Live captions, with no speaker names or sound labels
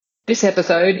This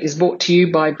episode is brought to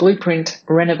you by Blueprint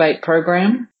Renovate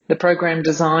Program, the program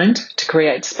designed to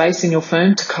create space in your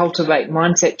firm to cultivate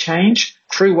mindset change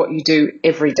through what you do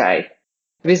every day.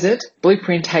 Visit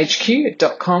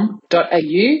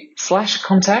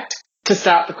blueprinthq.com.au/contact to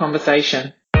start the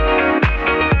conversation.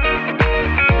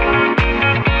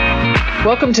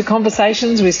 Welcome to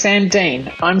Conversations with Sam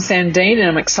Dean. I'm Sam Dean and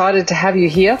I'm excited to have you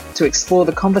here to explore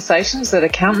the conversations that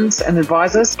accountants and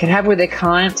advisors can have with their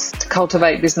clients to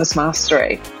cultivate business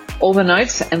mastery. All the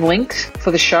notes and links for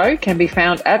the show can be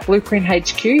found at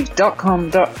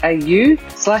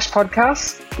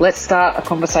blueprinthq.com.au/podcast. Let's start a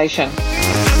conversation.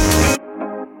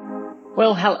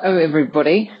 Well, hello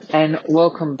everybody and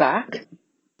welcome back.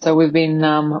 So we've been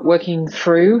working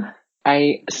through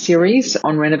a series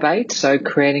on Renovate, so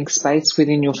creating space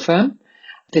within your firm.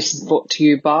 This is brought to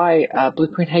you by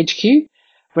Blueprint HQ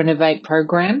Renovate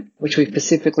Program, which we've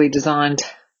specifically designed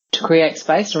to create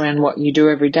space around what you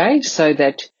do every day so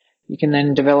that you can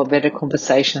then develop better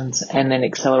conversations and then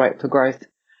accelerate for growth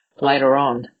later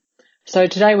on. So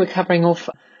today we're covering off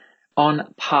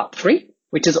on part 3,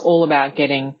 which is all about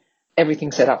getting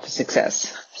everything set up for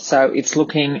success. So it's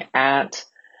looking at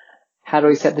how do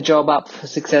we set the job up for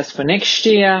success for next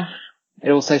year?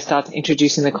 It also starts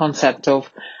introducing the concept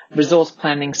of resource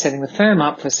planning, setting the firm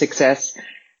up for success.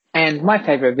 And my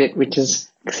favorite bit, which is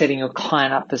setting your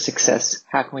client up for success.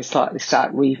 How can we slightly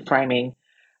start reframing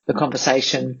the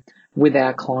conversation with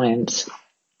our clients?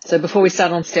 So before we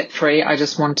start on step 3, I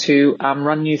just want to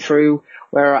run you through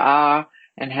where we are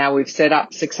and how we've set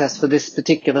up success for this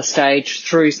particular stage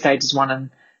through stages 1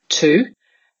 and 2.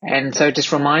 And so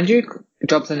just remind you,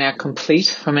 jobs are now complete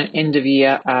from an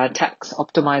end-of-year tax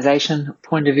optimization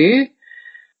point of view,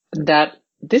 that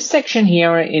this section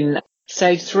here in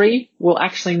stage 3 will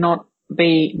actually not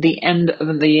be the end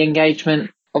of the engagement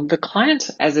of the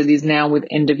client as it is now with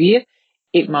end of year.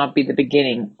 It might be the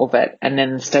beginning of it. And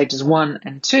then stages 1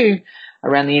 and 2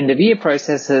 around the end of year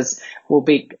processes will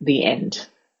be the end.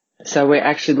 So we're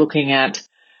actually looking at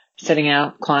setting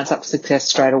our clients up for success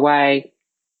straight away,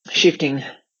 shifting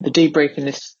the debrief in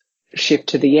this shift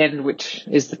to the end, which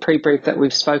is the pre-brief that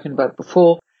we've spoken about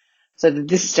before, so that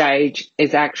this stage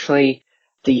is actually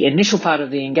the initial part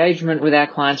of the engagement with our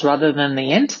clients rather than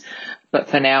the end, but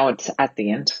for now it's at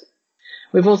the end.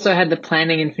 We've also had the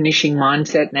planning and finishing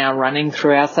mindset now running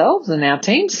through ourselves and our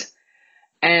teams,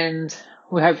 and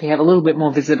we hopefully have a little bit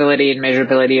more visibility and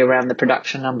measurability around the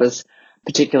production numbers,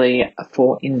 particularly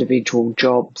for individual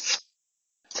jobs.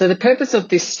 So the purpose of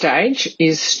this stage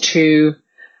is to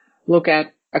look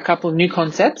at a couple of new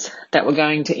concepts that we're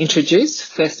going to introduce.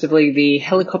 Firstly, the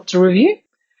helicopter review,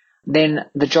 then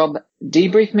the job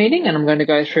debrief meeting, and I'm going to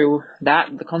go through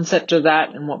that, the concept of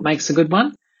that and what makes a good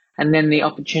one, and then the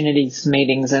opportunities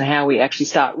meetings and how we actually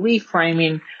start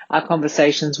reframing our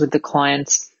conversations with the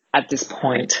clients at this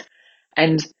point.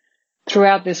 And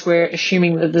throughout this, we're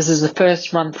assuming that this is the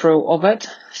first run through of it,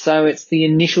 so it's the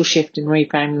initial shift in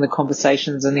reframing the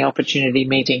conversations and the opportunity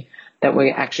meeting that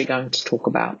we're actually going to talk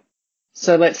about.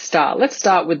 So let's start. Let's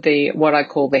start with what I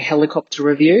call the helicopter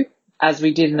review. As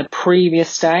we did in the previous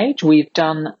stage, we've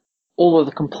done all of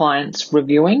the compliance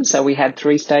reviewing. So we had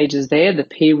 3 stages there, the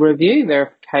peer review,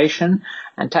 verification,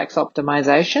 and tax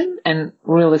optimization. And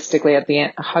realistically, at the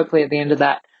end, hopefully at the end of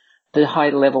that, the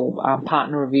high-level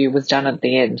partner review was done at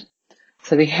the end.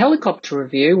 So the helicopter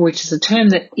review, which is a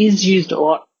term that is used a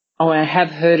lot, or I have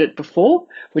heard it before,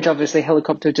 which obviously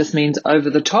helicopter just means over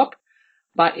the top.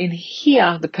 But in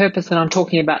here, the purpose that I'm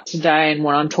talking about today and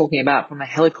what I'm talking about from a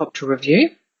helicopter review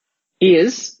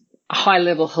is a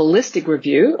high-level holistic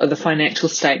review of the financial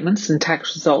statements and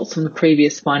tax results from the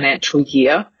previous financial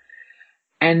year,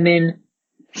 and then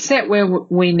set where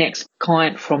we next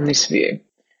client from this view.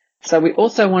 So we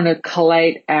also want to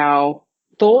collate our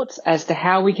thoughts as to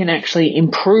how we can actually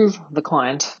improve the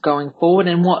client going forward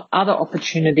and what other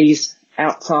opportunities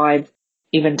outside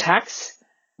even tax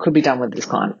could be done with this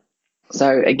client.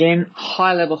 So again,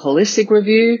 high-level holistic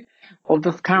review of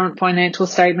the current financial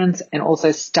statements and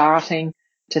also starting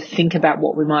to think about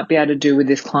what we might be able to do with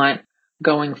this client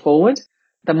going forward.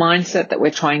 The mindset that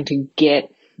we're trying to get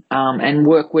and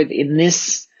work with in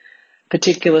this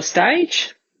particular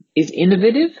stage is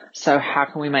innovative. So how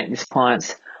can we make this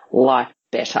client's life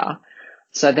better?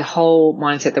 So the whole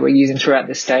mindset that we're using throughout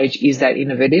this stage is that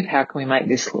innovative. How can we make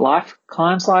this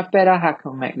client's life better? How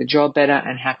can we make the job better?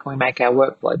 And how can we make our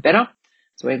workflow better?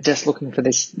 So we're just looking for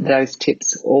those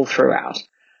tips all throughout.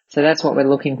 So that's what we're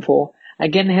looking for.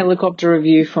 Again, the helicopter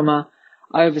review from a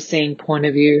overseeing point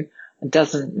of view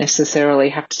doesn't necessarily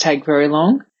have to take very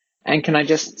long. And can I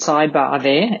just sidebar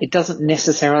there? It doesn't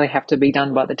necessarily have to be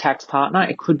done by the tax partner.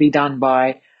 It could be done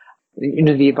by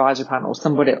the advisor partner or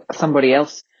somebody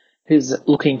else who's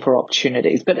looking for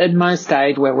opportunities. But at most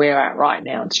stage where we're at right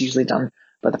now, it's usually done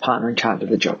by the partner in charge of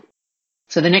the job.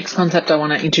 So the next concept I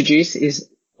want to introduce is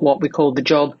what we call the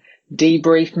job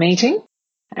debrief meeting.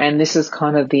 And this is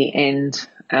kind of the end,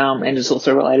 and it's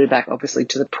also related back obviously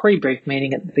to the pre-brief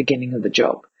meeting at the beginning of the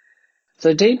job.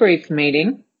 So debrief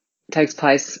meeting takes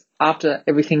place after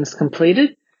everything's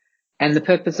completed. And the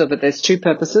purpose of it, there's two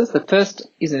purposes. The first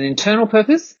is an internal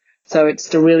purpose. So it's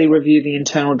to really review the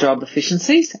internal job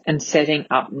efficiencies and setting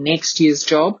up next year's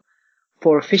job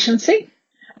for efficiency.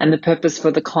 And the purpose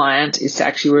for the client is to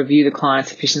actually review the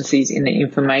client's efficiencies in the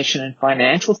information and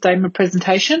financial statement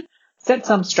presentation, set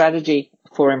some strategy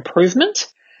for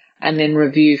improvement, and then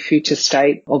review future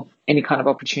state of any kind of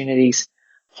opportunities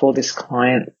for this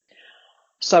client.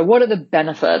 So what are the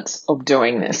benefits of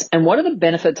doing this? And what are the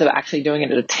benefits of actually doing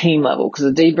it at a team level? Because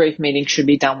a debrief meeting should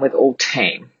be done with all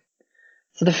team.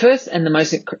 So the first and the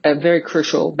most very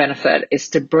crucial benefit is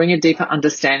to bring a deeper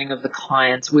understanding of the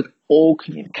clients with all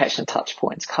communication touch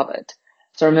points covered.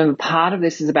 So remember, part of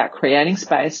this is about creating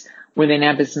space within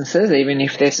our businesses, even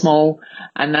if they're small.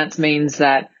 And that means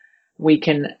that we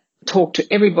can talk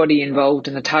to everybody involved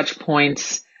in the touch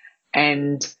points,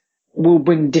 and we'll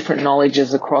bring different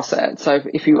knowledges across it. So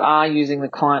if you are using the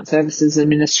client services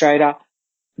administrator,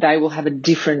 they will have a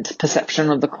different perception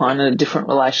of the client and a different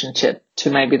relationship to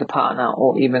maybe the partner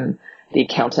or even the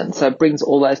accountant. So it brings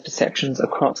all those perceptions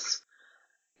across.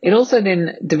 It also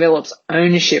then develops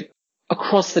ownership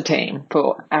across the team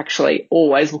for actually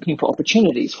always looking for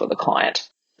opportunities for the client.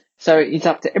 So it's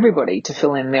up to everybody to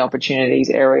fill in the opportunities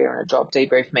area in a job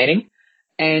debrief meeting.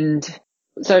 And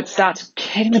so it starts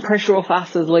getting the pressure off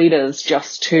us as leaders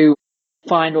just to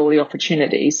find all the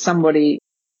opportunities. Somebody,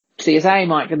 CSA,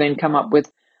 might then come up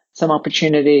with some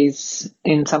opportunities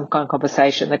in some kind of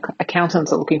conversation. The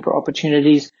accountants are looking for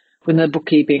opportunities within the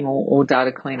bookkeeping or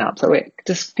data cleanup. So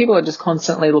people are just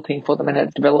constantly looking for them, and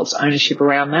it develops ownership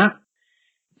around that.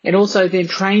 It also then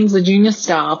trains the junior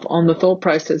staff on the thought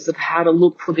process of how to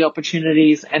look for the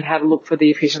opportunities and how to look for the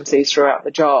efficiencies throughout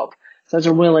the job. So it's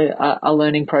really a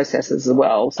learning process as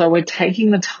well. So we're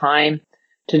taking the time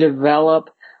to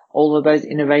develop all of those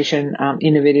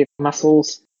innovative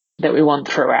muscles that we want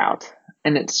throughout.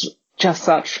 And it's just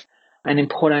such an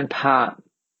important part.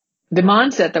 The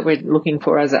mindset that we're looking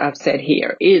for, as I've said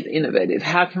here, is innovative.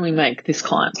 How can we make this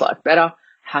client's life better?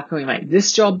 How can we make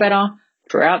this job better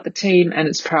throughout the team? And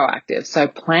it's proactive. So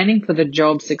planning for the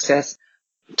job success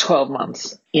 12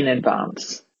 months in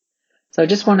advance. So I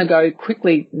just want to go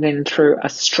quickly then through a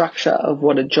structure of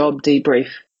what a job debrief,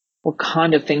 what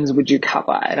kind of things would you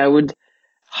cover? And I would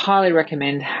highly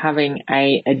recommend having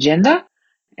an agenda,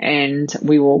 and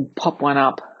we will pop one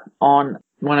up on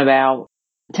one of our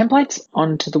templates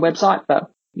onto the website, but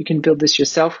you can build this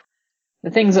yourself.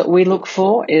 The things that we look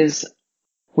for is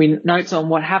notes on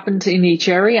what happened in each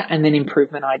area and then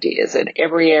improvement ideas. And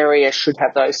every area should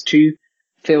have those two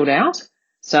filled out.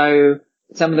 So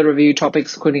some of the review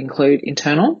topics could include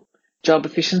internal job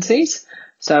efficiencies.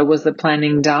 So was the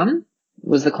planning done?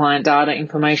 Was the client data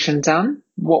information done?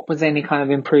 What was any kind of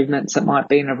improvements that might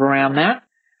be around that?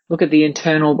 Look at the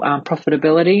internal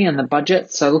profitability and the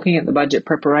budget. So looking at the budget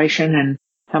preparation and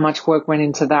how much work went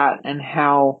into that, and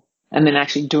then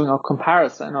actually doing a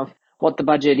comparison of what the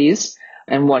budget is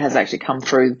and what has actually come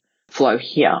through flow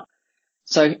here.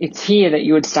 So it's here that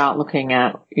you would start looking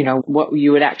at, what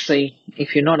you would actually,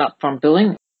 if you're not upfront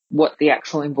billing, what the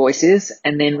actual invoice is.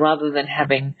 And then rather than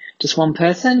having just one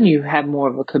person, you have more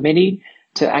of a committee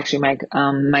to actually make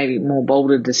maybe more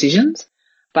bolder decisions.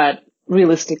 But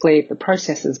realistically, if the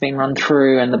process has been run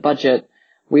through and the budget,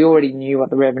 we already knew what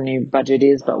the revenue budget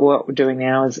is, but what we're doing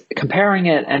now is comparing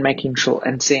it and making sure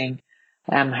and seeing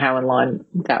how in line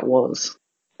that was.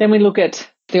 Then we look at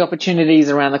the opportunities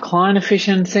around the client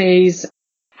efficiencies.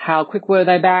 How quick were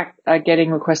they back at getting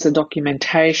requested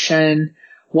documentation?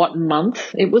 What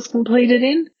month it was completed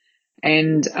in?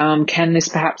 And can this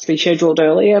perhaps be scheduled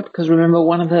earlier? Because remember,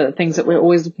 one of the things that we're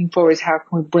always looking for is how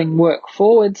can we bring work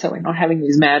forward so we're not having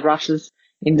these mad rushes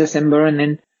in December and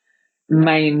then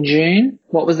May and June.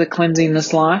 What was the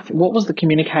cleanliness like? What was the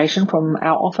communication from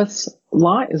our office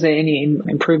like? Is there any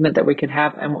improvement that we could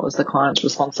have? And what was the client's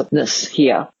responsiveness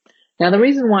here? Now, the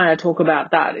reason why I talk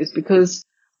about that is because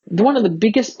one of the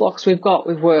biggest blocks we've got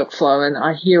with workflow, and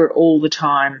I hear it all the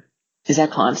time, is our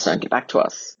clients don't get back to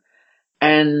us.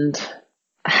 And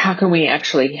how can we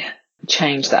actually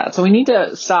change that? So we need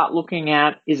to start looking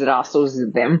at, is it us or is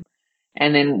it them?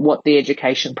 And then what the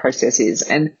education process is.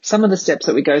 And some of the steps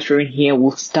that we go through in here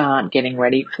will start getting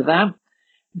ready for that.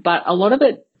 But a lot of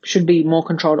it should be more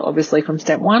controlled, obviously, from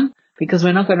step one. because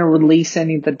we're not going to release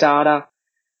any of the data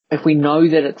if we know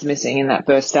that it's missing in that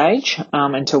first stage,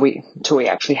 until we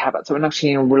actually have it. So we're not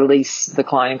actually going to release the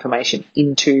client information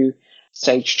into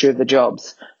stage 2 of the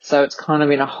jobs. So it's kind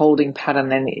of in a holding pattern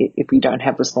then if we don't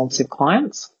have responsive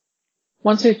clients.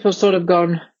 Once we've sort of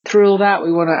gone through all that,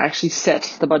 we want to actually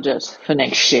set the budget for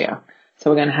next year. So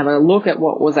we're going to have a look at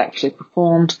what was actually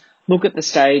performed, look at the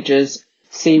stages,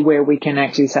 see where we can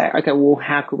actually say, okay, well,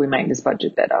 how could we make this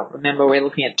budget better? Remember, we're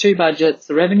looking at 2 budgets,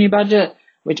 the revenue budget,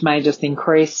 which may just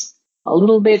increase a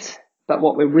little bit, but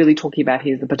what we're really talking about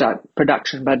here is the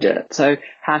production budget. So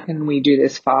how can we do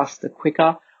this faster,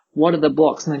 quicker? What are the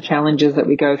blocks and the challenges that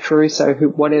we go through? So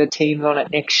what are the teams on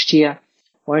it next year?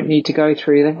 Won't need to go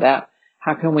through that.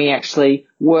 How can we actually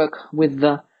work with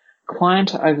the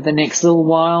client over the next little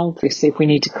while to see if we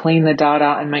need to clean the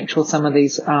data and make sure some of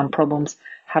these problems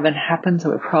haven't happened? So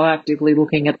we're proactively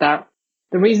looking at that.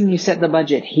 The reason you set the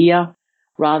budget here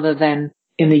rather than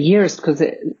in the year is because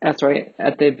at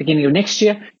the beginning of next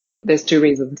year, there's 2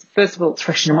 reasons. First of all, it's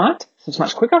fresh in your mind, so it's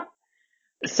much quicker.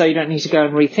 So you don't need to go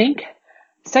and rethink.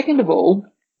 Second of all,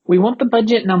 we want the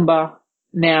budget number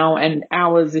now and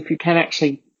hours if you can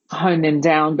actually hone them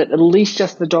down, but at least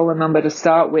just the dollar number to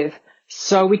start with,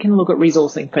 so we can look at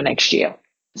resourcing for next year.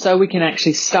 So we can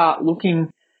actually start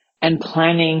looking and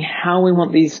planning how we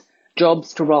want these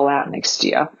jobs to roll out next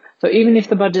year. So even if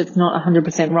the budget's not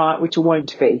 100% right, which it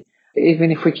won't be,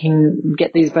 even if we can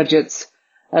get these budgets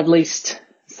at least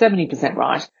 70%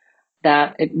 right,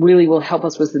 that it really will help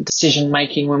us with the decision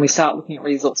making when we start looking at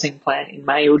resourcing plan in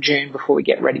May or June before we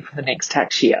get ready for the next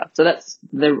tax year. So that's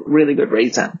the really good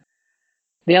reason.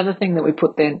 The other thing that we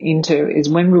put then into is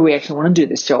when will we actually want to do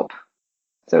this job?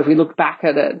 So if we look back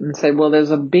at it and say, well,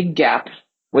 there's a big gap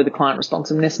with the client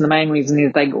responsiveness, and the main reason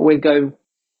is they always go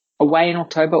away in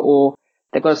October or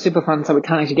they've got a super fund so we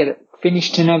can't actually get it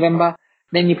finished in November,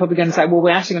 then you're probably going to say, well,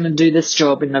 we're actually going to do this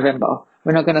job in November.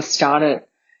 We're not going to start it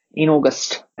in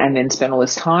August and then spend all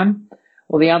this time.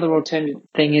 Or the other alternative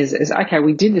thing is okay,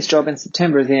 we did this job in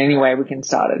September. Is there any way we can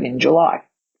start it in July?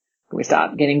 We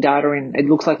start getting data in. It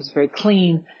looks like it's very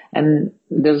clean and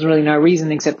there's really no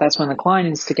reason except that's when the client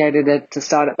instigated it to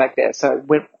start it back there. So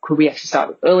could we actually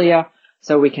start it earlier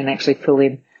so we can actually fill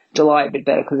in July a bit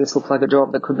better, because this looks like a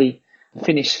job that could be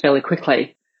finished fairly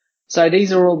quickly. So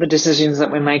these are all the decisions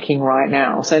that we're making right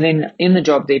now. So then in the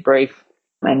job debrief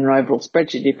and an overall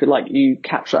spreadsheet, if you like, you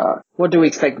capture what do we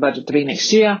expect the budget to be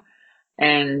next year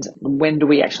and when do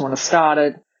we actually want to start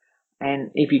it.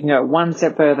 And if you can go one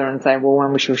step further and say, well,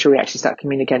 when should we actually start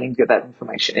communicating to get that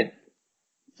information in?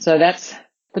 So that's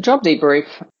the job debrief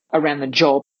around the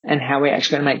job and how we're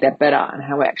actually going to make that better and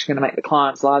how we're actually going to make the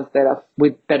clients' lives better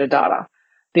with better data.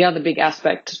 The other big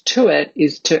aspect to it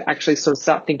is to actually sort of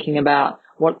start thinking about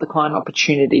what the client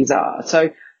opportunities are. So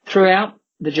throughout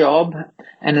the job,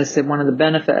 and as I said, one of the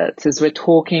benefits is we're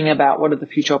talking about what are the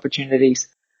future opportunities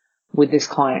with this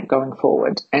client going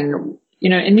forward. And,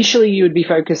 initially you would be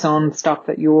focused on stuff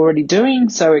that you're already doing.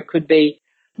 So it could be,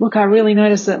 look, I really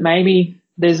noticed that maybe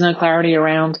there's no clarity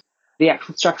around the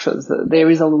actual structures.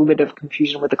 There is a little bit of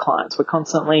confusion with the clients. We're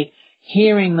constantly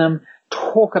hearing them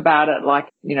talk about it like,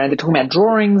 they're talking about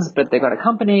drawings, but they've got a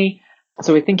company.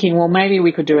 So we're thinking, well, maybe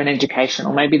we could do an education,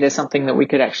 or maybe there's something that we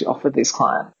could actually offer this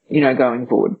client, going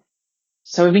forward.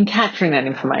 So we've been capturing that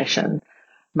information.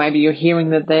 Maybe you're hearing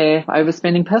that they're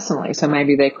overspending personally. So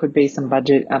maybe there could be some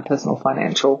budget and personal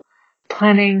financial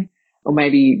planning, or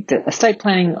maybe the estate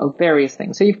planning, or various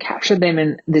things. So you've captured them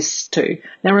in this too.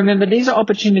 Now remember, these are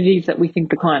opportunities that we think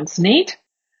the clients need.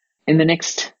 In the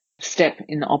next step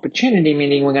in the opportunity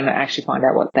meeting, we're going to actually find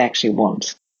out what they actually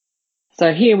want.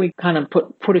 So here we kind of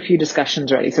put a few discussions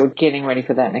ready. So we're getting ready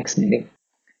for that next meeting.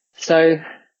 So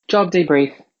job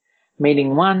debrief,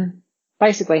 meeting 1,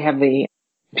 basically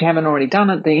if you haven't already done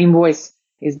it, the invoice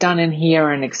is done in here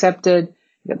and accepted.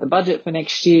 You've got the budget for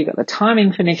next year, you've got the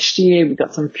timing for next year, we've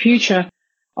got some future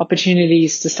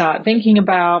opportunities to start thinking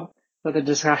about for the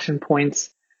discussion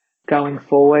points going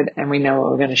forward, and we know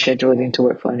what we're going to schedule it into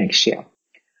workflow next year.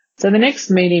 So the next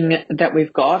meeting that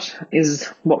we've got is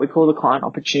what we call the client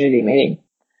opportunity meeting.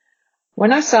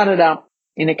 When I started up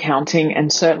in accounting,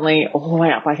 and certainly all the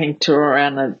way up, I think, to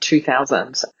around the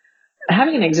 2000s,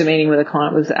 having an exit meeting with a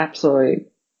client was absolutely,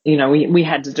 we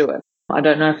had to do it. I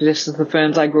don't know if this is the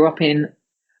firms I grew up in,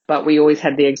 but we always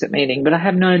had the exit meeting. But I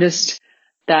have noticed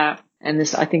that, and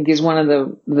this I think is one of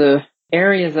the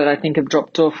areas that I think have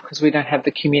dropped off because we don't have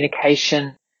the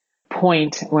communication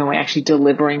point when we're actually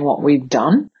delivering what we've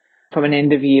done from an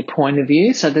end of year point of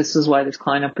view. So this is why this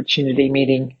client opportunity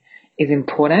meeting is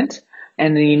important.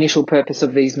 And the initial purpose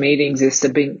of these meetings is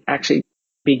to actually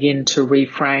begin to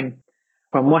reframe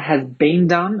from what has been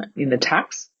done in the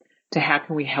task to how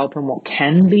can we help and what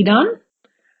can be done.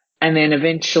 And then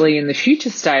eventually in the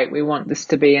future state, we want this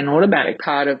to be an automatic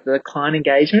part of the client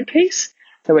engagement piece.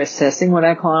 So we're assessing what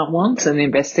our client wants and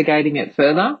investigating it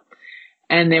further.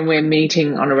 And then we're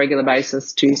meeting on a regular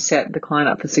basis to set the client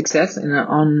up for success in an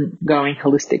ongoing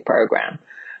holistic program.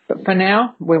 But for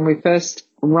now, when we first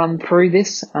run through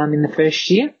this in the first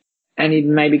year, and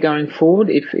even maybe going forward,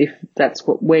 if that's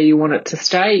where you want it to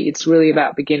stay, it's really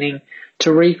about beginning to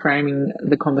reframing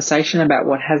the conversation about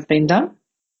what has been done.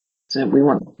 So we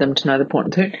want them to know the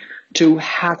point to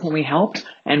how can we help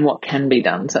and what can be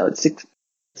done. So it's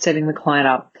setting the client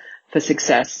up for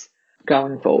success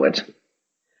going forward.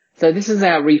 So this is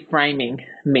our reframing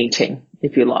meeting,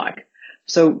 if you like.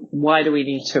 So why do we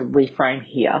need to reframe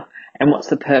here and what's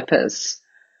the purpose?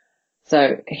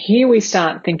 So here we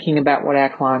start thinking about what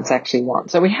our clients actually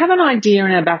want. So we have an idea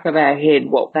in our back of our head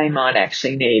what they might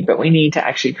actually need, but we need to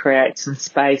actually create some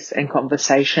space and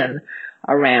conversation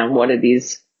around what it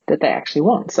is that they actually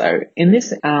want. So in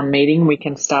this meeting, we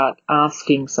can start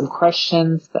asking some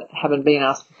questions that haven't been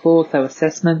asked before, so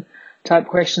assessment type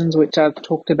questions, which I've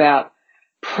talked about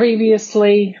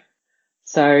previously.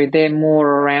 So they're more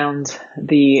around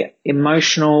the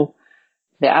emotional,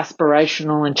 the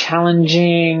aspirational and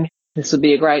challenging. This would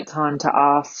be a great time to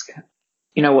ask,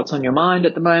 what's on your mind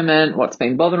at the moment? What's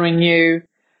been bothering you?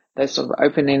 Those sort of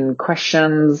open-ended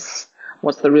questions.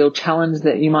 What's the real challenge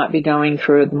that you might be going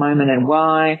through at the moment and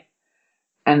why?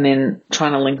 And then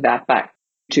trying to link that back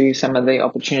to some of the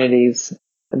opportunities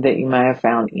that you may have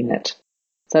found in it.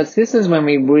 So this is when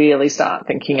we really start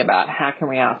thinking about how can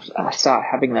we start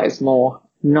having those more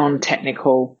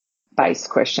non-technical based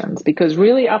questions. Because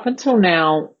really up until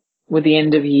now, with the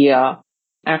end of year,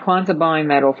 our clients are buying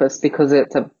that office because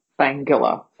it's a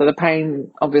Bangular. So the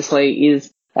pain obviously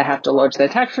is they have to lodge their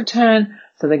tax return,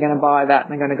 so they're going to buy that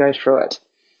and they're going to go through it.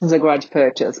 It's a grudge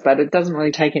purchase, but it doesn't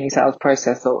really take any sales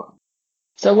process.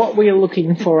 So what we're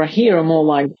looking for here are more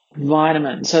like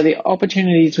vitamins. So the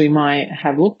opportunities we might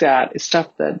have looked at is stuff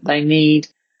that they need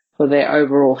for their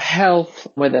overall health,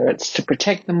 whether it's to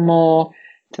protect them more,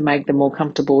 to make them more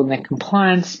comfortable in their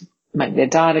compliance, make their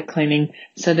data cleaning.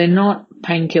 So they're not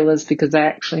painkillers because they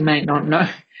actually may not know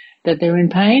that they're in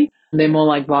pain. They're more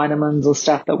like vitamins or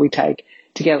stuff that we take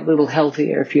to get a little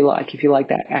healthier, if you like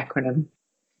that acronym.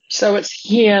 So it's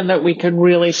here that we can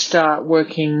really start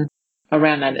working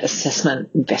around that assessment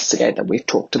investigate that we've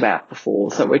talked about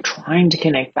before. So we're trying to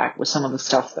connect back with some of the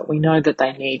stuff that we know that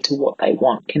they need to what they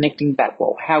want, connecting back,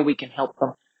 how we can help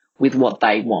them with what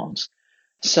they want.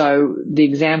 So the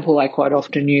example I quite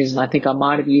often use, and I think I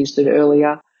might have used it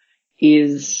earlier,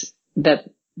 is that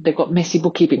they've got messy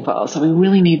bookkeeping files. So we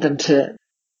really need them to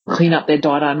clean up their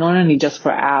data, not only just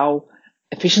for our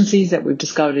efficiencies that we've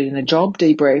discovered in the job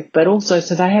debrief, but also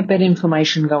so they have better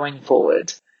information going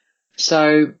forward.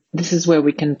 So this is where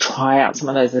we can try out some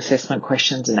of those assessment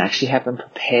questions and actually have them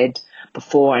prepared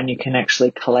before, and you can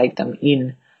actually collate them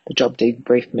in the job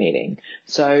debrief meeting.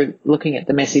 So looking at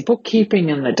the messy bookkeeping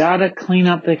and the data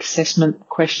cleanup, the assessment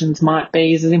questions might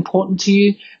be, is it important to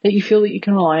you that you feel that you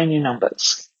can rely on your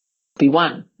numbers? Be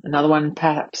one. Another one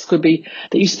perhaps could be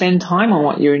that you spend time on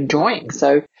what you're enjoying.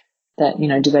 So that,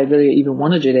 do they really even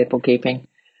want to do their bookkeeping?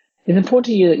 It's important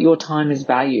to you that your time is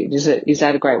valued. Is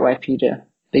that a great way for you to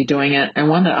be doing it? And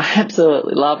one that I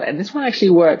absolutely love, and this one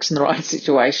actually works in the right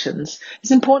situations,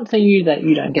 it's important to you that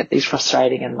you don't get these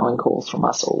frustrating and annoying calls from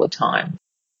us all the time.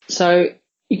 So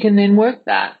you can then work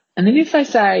that. And then if they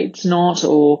say it's not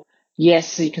or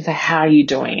yes, you can say, how are you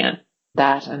doing it?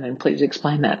 That, and then please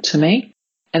explain that to me.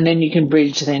 And then you can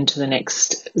bridge then to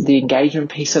the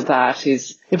engagement piece of that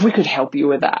is, if we could help you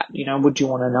with that, would you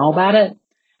want to know about it?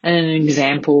 And an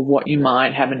example of what you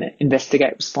might have an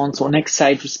investigate response or next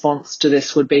stage response to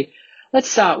this would be, let's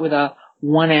start with a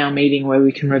 1-hour meeting where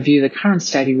we can review the current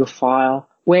state of your file,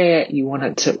 where you want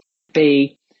it to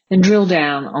be, and drill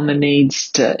down on the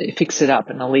needs to fix it up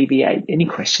and alleviate any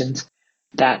questions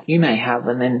that you may have,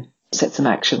 and then set some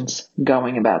actions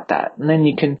going about that. And then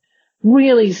you can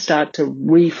really start to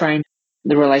reframe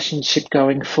the relationship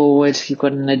going forward. You've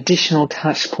got an additional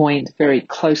touch point very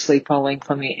closely following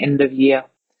from the end of year.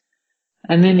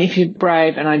 And then if you're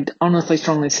brave, and I honestly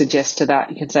strongly suggest to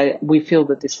that, you can say, we feel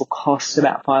that this will cost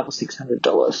about $500 or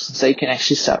 $600. So you can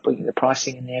actually start bringing the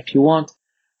pricing in there if you want.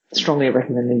 Strongly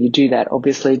recommend that you do that,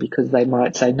 obviously, because they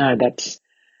might say, no,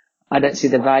 I don't see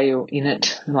the value in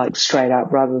it, like straight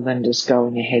up, rather than just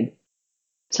going ahead.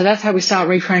 So that's how we start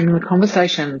reframing the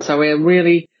conversation. So we're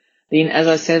really, as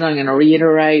I said, I'm going to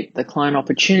reiterate the client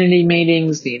opportunity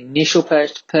meetings. The initial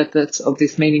purpose of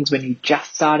these meetings when you're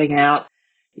just starting out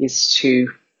is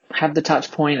to have the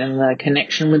touch point and the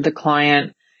connection with the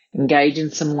client, engage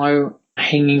in some low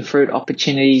hanging fruit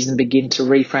opportunities and begin to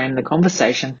reframe the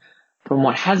conversation from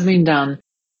what has been done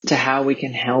to how we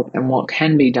can help and what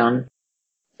can be done.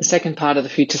 The second part of the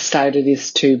future stated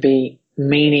is to be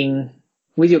meaning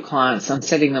with your clients on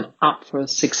setting them up for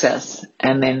success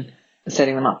and then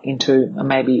setting them up into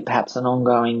maybe perhaps an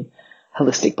ongoing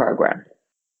holistic program.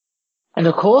 And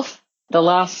of course, the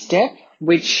last step,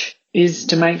 which is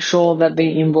to make sure that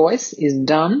the invoice is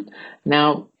done.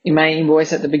 Now, you may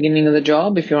invoice at the beginning of the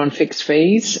job if you're on fixed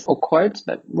fees or quotes,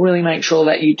 but really make sure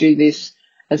that you do this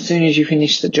as soon as you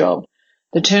finish the job.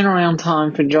 The turnaround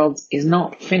time for jobs is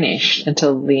not finished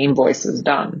until the invoice is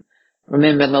done.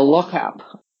 Remember, the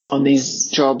lockup on these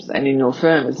jobs and in your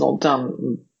firm is not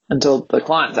done until the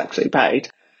client's actually paid.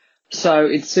 So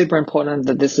it's super important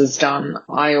that this is done.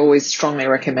 I always strongly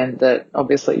recommend that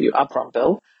obviously you upfront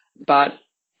bill, but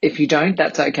if you don't,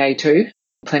 that's okay too.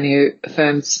 Plenty of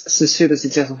firms, super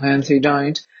successful firms who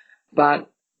don't. But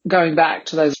going back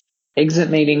to those exit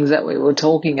meetings that we were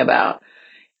talking about,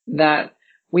 that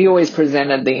we always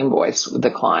presented the invoice with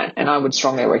the client, and I would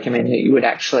strongly recommend that you would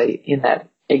actually, in that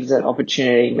exit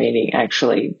opportunity meeting,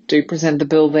 actually do present the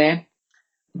bill there.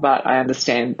 But I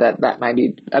understand that that may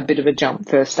be a bit of a jump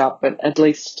first up, but at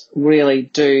least really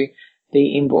do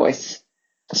the invoice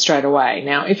straight away.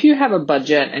 Now, if you have a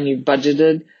budget and you've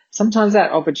budgeted, sometimes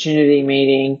that opportunity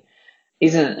meeting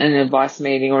isn't an advice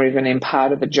meeting or even in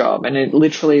part of a job, and it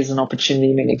literally is an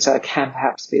opportunity meeting, so it can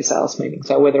perhaps be a sales meeting.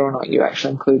 So whether or not you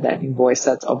actually include that invoice,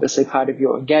 that's obviously part of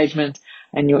your engagement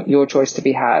and your choice to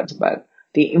be had. But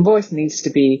the invoice needs to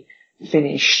be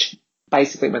finished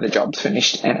basically when the job's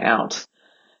finished and out.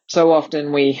 So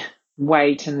often we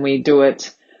wait and we do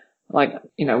it like,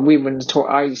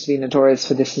 I used to be notorious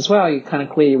for this as well. You kind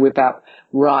of clear your whip out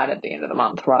right at the end of the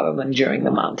month rather than during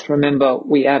the month. Remember,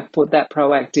 we have put that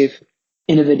proactive,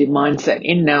 innovative mindset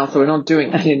in now, so we're not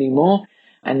doing that anymore.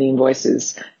 And the invoice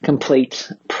is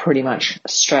complete pretty much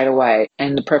straight away.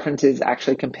 And the preference is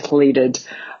actually completed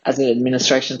as an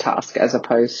administration task as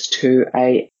opposed to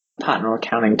a partner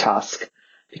accounting task,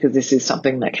 because this is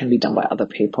something that can be done by other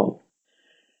people.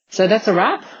 So that's a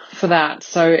wrap for that.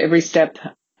 So every step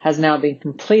has now been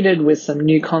completed with some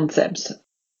new concepts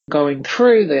going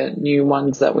through, the new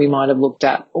ones that we might have looked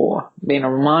at or been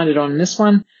reminded on this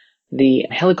one. The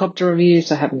helicopter review,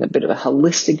 so having a bit of a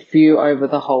holistic view over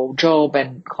the whole job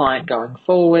and client going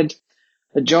forward.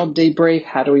 The job debrief,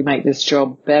 how do we make this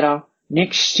job better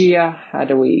next year? How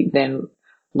do we then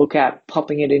look at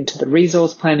popping it into the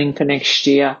resource planning for next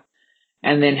year?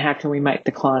 And then how can we make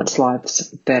the client's lives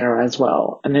better as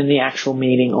well? And then the actual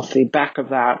meeting off the back of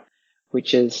that,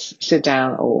 which is sit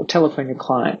down or telephone your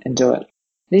client and do it.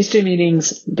 These two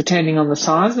meetings, depending on the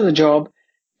size of the job,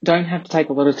 don't have to take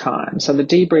a lot of time. So the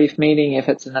debrief meeting, if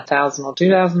it's an $1,000 or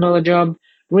 $2,000 job,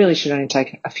 really should only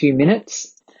take a few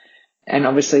minutes. And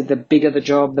obviously the bigger the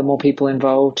job, the more people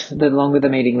involved, the longer the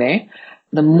meeting there.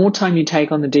 The more time you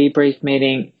take on the debrief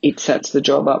meeting, it sets the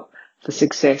job up for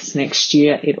success next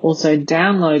year. It also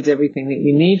downloads everything that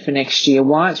you need for next year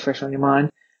while it's fresh on your mind.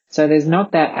 So there's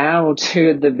not that hour or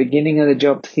two at the beginning of the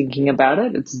job thinking about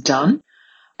it. It's done.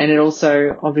 And it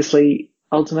also, obviously,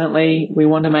 ultimately, we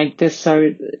want to make this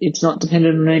so it's not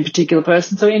dependent on any particular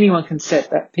person. So anyone can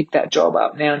pick that job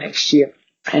up now next year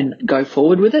and go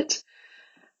forward with it.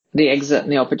 The exit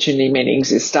and the opportunity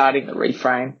meetings is starting that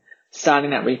reframe.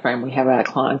 We have our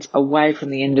clients away from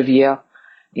the end of year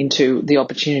into the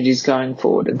opportunities going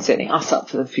forward and setting us up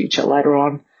for the future later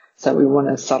on. So we want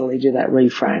to subtly do that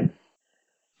reframe.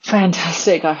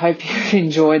 Fantastic. I hope you've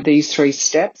enjoyed these 3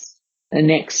 steps. The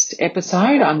next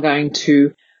episode, I'm going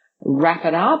to wrap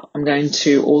it up. I'm going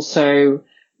to also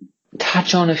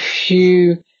touch on a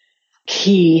few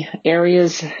key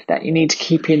areas that you need to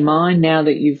keep in mind now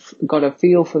that you've got a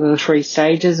feel for the 3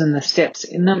 stages and the steps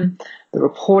in them, the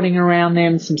reporting around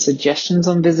them, some suggestions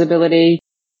on visibility,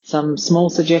 some small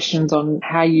suggestions on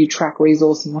how you track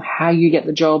resourcing or how you get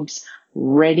the jobs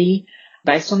ready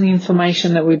based on the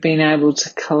information that we've been able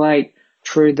to collate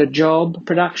through the job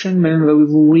production. Remember, we've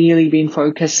really been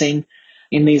focusing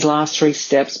in these last 3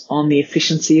 steps on the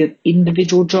efficiency of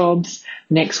individual jobs.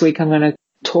 Next week, I'm going to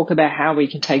talk about how we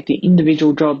can take the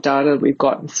individual job data we've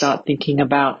got and start thinking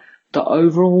about the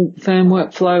overall firm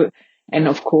workflow. And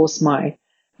of course,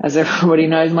 as everybody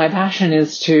knows, my passion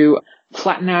is to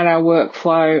flatten out our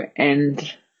workflow, and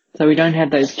so we don't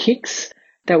have those kicks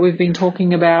that we've been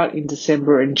talking about in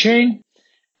December and June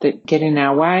that get in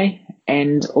our way,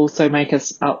 and also make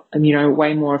us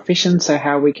way more efficient. So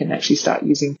how we can actually start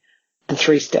using the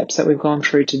 3 steps that we've gone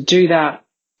through to do that,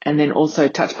 and then also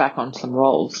touch back on some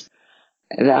roles.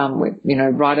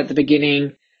 Right at the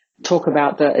beginning, talk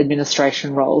about the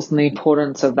administration roles and the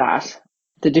importance of that,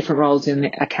 the different roles in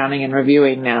accounting and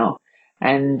reviewing now,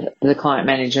 and the client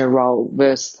manager role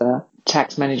versus the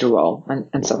tax manager role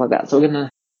and stuff like that. So we're going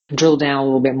to drill down a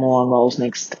little bit more on roles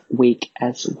next week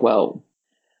as well.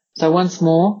 So once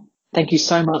more, thank you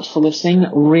so much for listening.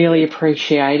 Really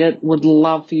appreciate it. Would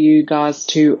love for you guys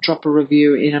to drop a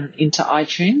review into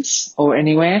iTunes or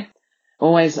anywhere.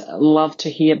 Always love to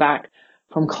hear back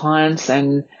from clients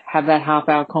and have that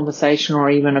half-hour conversation or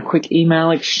even a quick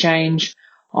email exchange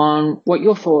on what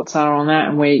your thoughts are on that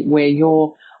and where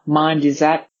your mind is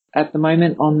at the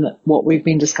moment on what we've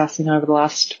been discussing over the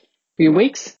last few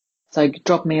weeks. So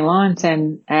drop me a line,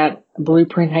 send at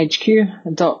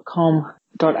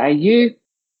blueprinthq.com.au,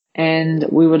 and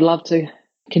we would love to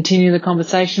continue the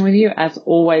conversation with you. As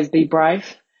always, be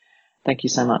brave. Thank you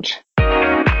so much.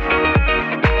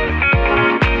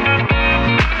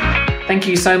 Thank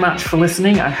you so much for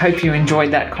listening. I hope you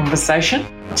enjoyed that conversation.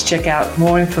 To check out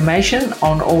more information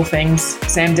on all things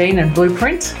Sam Dean and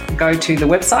Blueprint, go to the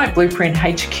website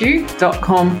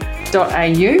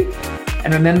blueprinthq.com.au.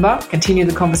 And remember, continue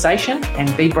the conversation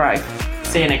and be brave.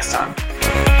 See you next time.